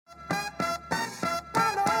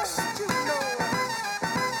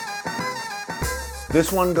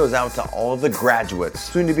This one goes out to all of the graduates,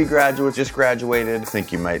 soon-to-be graduates, just graduated,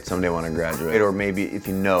 think you might someday want to graduate, or maybe if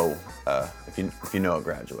you know a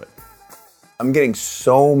graduate. I'm getting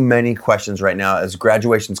so many questions right now as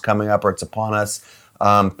graduation's coming up or it's upon us.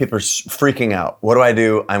 People are freaking out. What do I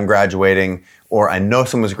do? I'm graduating, or I know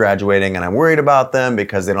someone's graduating and I'm worried about them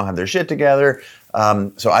because they don't have their shit together.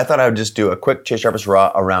 So I thought I would just do a quick Chase Sharpest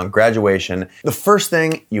Raw around graduation. The first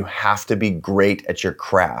thing, you have to be great at your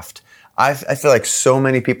craft. I feel like so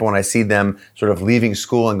many people, when I see them sort of leaving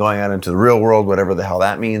school and going out into the real world, whatever the hell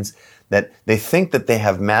that means, that they think that they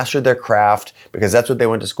have mastered their craft because that's what they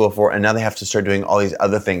went to school for, and now they have to start doing all these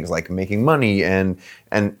other things like making money and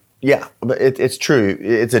yeah, it's true.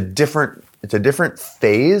 It's a different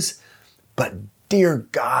phase, but dear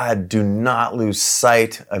God, do not lose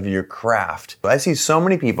sight of your craft. I see so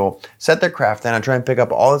many people set their craft down and try and pick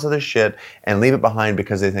up all this other shit and leave it behind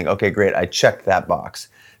because they think, okay, great, I checked that box.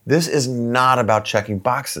 This is not about checking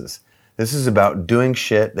boxes. This is about doing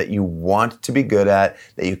shit that you want to be good at,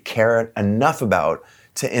 that you care enough about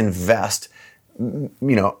to invest,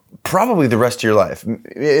 probably the rest of your life.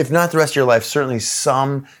 If not the rest of your life, certainly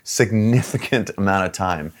some significant amount of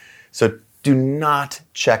time. So do not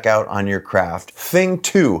check out on your craft. Thing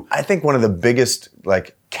two, I think one of the biggest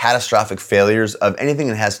catastrophic failures of anything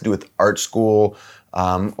that has to do with art school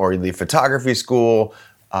or the photography school,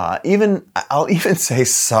 I'll even say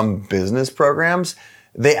some business programs,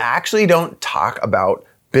 they actually don't talk about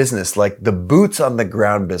business, like the boots on the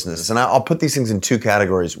ground business. And I'll put these things in two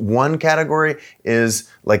categories. One category is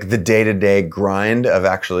like the day-to-day grind of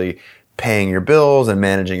actually paying your bills and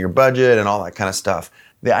managing your budget and all that kind of stuff.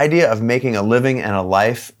 The idea of making a living and a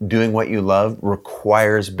life doing what you love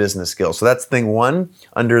requires business skills. So that's thing one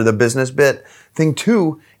under the business bit. Thing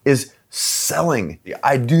two is selling.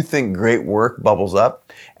 I do think great work bubbles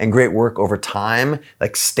up and great work over time,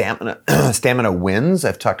 like stamina wins.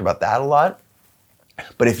 I've talked about that a lot.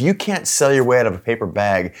 But if you can't sell your way out of a paper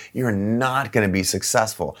bag, you're not going to be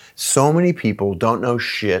successful. So many people don't know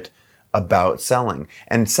shit about selling.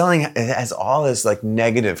 And selling has all this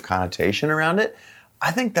negative connotation around it.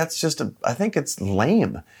 I think I think it's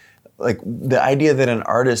lame. Like the idea that an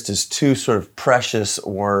artist is too sort of precious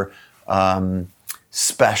or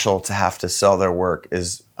special to have to sell their work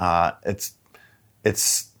is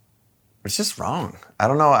it's just wrong. I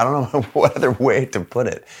don't know what other way to put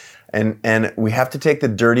it. And we have to take the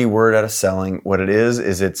dirty word out of selling. What it is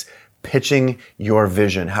it's pitching your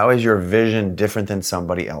vision. How is your vision different than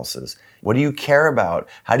somebody else's? What do you care about?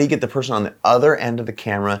 How do you get the person on the other end of the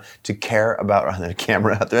camera to care about, on the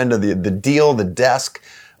camera, at the end of the deal, the desk,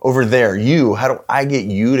 over there, you? How do I get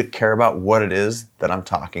you to care about what it is that I'm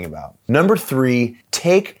talking about? Number three,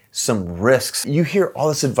 take some risks. You hear all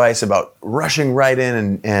this advice about rushing right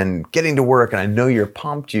in and getting to work, and I know you're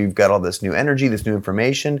pumped. You've got all this new energy, this new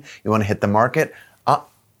information. You want to hit the market.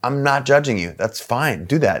 I'm not judging you. That's fine.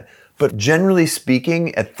 Do that. But generally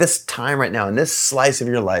speaking, at this time right now, in this slice of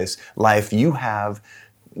your life, you have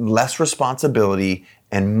less responsibility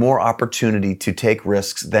and more opportunity to take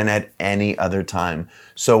risks than at any other time.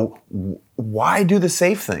 So why do the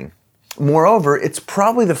safe thing? Moreover, it's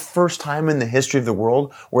probably the first time in the history of the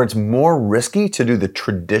world where it's more risky to do the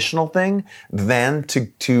traditional thing than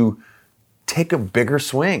to take a bigger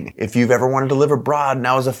swing. If you've ever wanted to live abroad,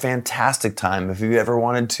 now is a fantastic time. If you've ever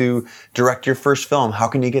wanted to direct your first film, how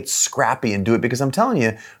can you get scrappy and do it? Because I'm telling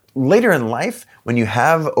you, later in life, when you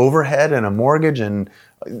have overhead and a mortgage and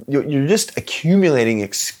you're just accumulating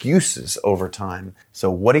excuses over time.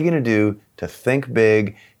 So what are you going to do to think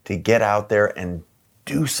big, to get out there and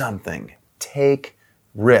do something? Take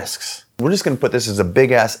risks. We're just going to put this as a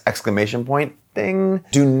big ass exclamation point. Ding.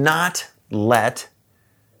 Do not let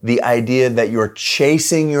the idea that you're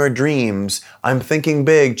chasing your dreams, I'm thinking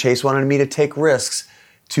big, Chase wanted me to take risks,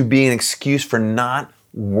 to be an excuse for not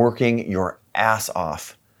working your ass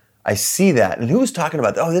off. I see that. And who was talking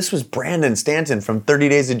about that? Oh, this was Brandon Stanton from 30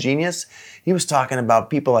 Days of Genius. He was talking about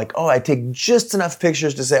people like, I take just enough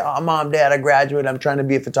pictures to say, Mom, Dad, I graduated, I'm trying to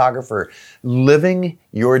be a photographer. Living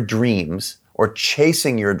your dreams or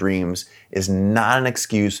chasing your dreams is not an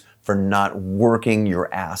excuse for not working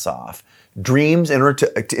your ass off. Dreams, in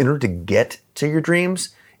order to get to your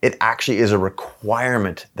dreams, it actually is a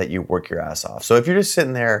requirement that you work your ass off. So if you're just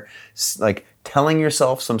sitting there telling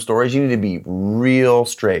yourself some stories, you need to be real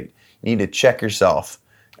straight. You need to check yourself.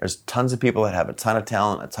 There's tons of people that have a ton of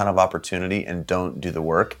talent, a ton of opportunity, and don't do the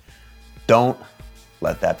work. Don't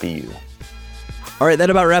let that be you. All right, that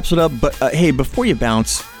about wraps it up. But hey, before you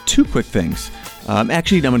bounce, two quick things.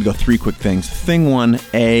 Actually, I'm going to go three quick things. Thing one,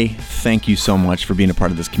 thank you so much for being a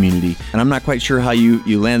part of this community. And I'm not quite sure how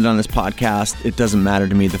you landed on this podcast. It doesn't matter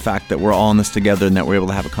to me. The fact that we're all in this together and that we're able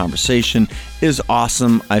to have a conversation is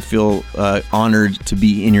awesome. I feel honored to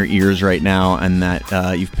be in your ears right now, and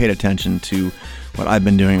that you've paid attention to what I've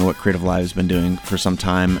been doing, what CreativeLive has been doing for some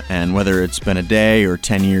time, and whether it's been a day or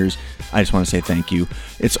 10 years, I just want to say thank you.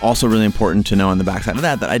 It's also really important to know on the backside of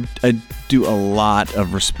that I do a lot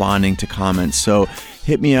of responding to comments. So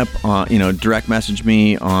hit me up, direct message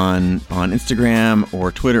me on Instagram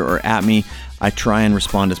or Twitter or at me. I try and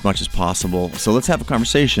respond as much as possible. So let's have a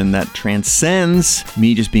conversation that transcends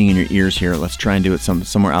me just being in your ears here. Let's try and do it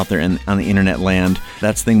somewhere out there on the internet land.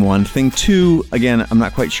 That's thing one. Thing two, again, I'm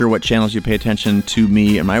not quite sure what channels you pay attention to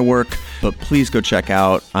me and my work, but please go check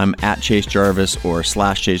out. I'm at Chase Jarvis or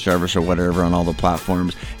 /Chase Jarvis or whatever on all the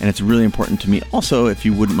platforms. And it's really important to me also, if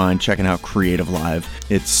you wouldn't mind checking out CreativeLive.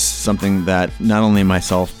 It's something that not only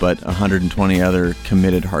myself, but 120 other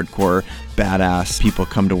committed hardcore badass people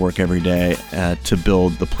come to work every day to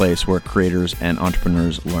build the place where creators and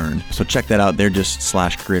entrepreneurs learn. So check that out. They're just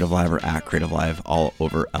 /CreativeLive or at CreativeLive all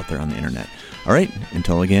over out there on the internet. All right.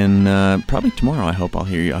 Until again, probably tomorrow. I hope I'll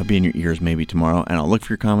hear you. I'll be in your ears maybe tomorrow, and I'll look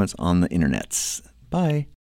for your comments on the internets. Bye.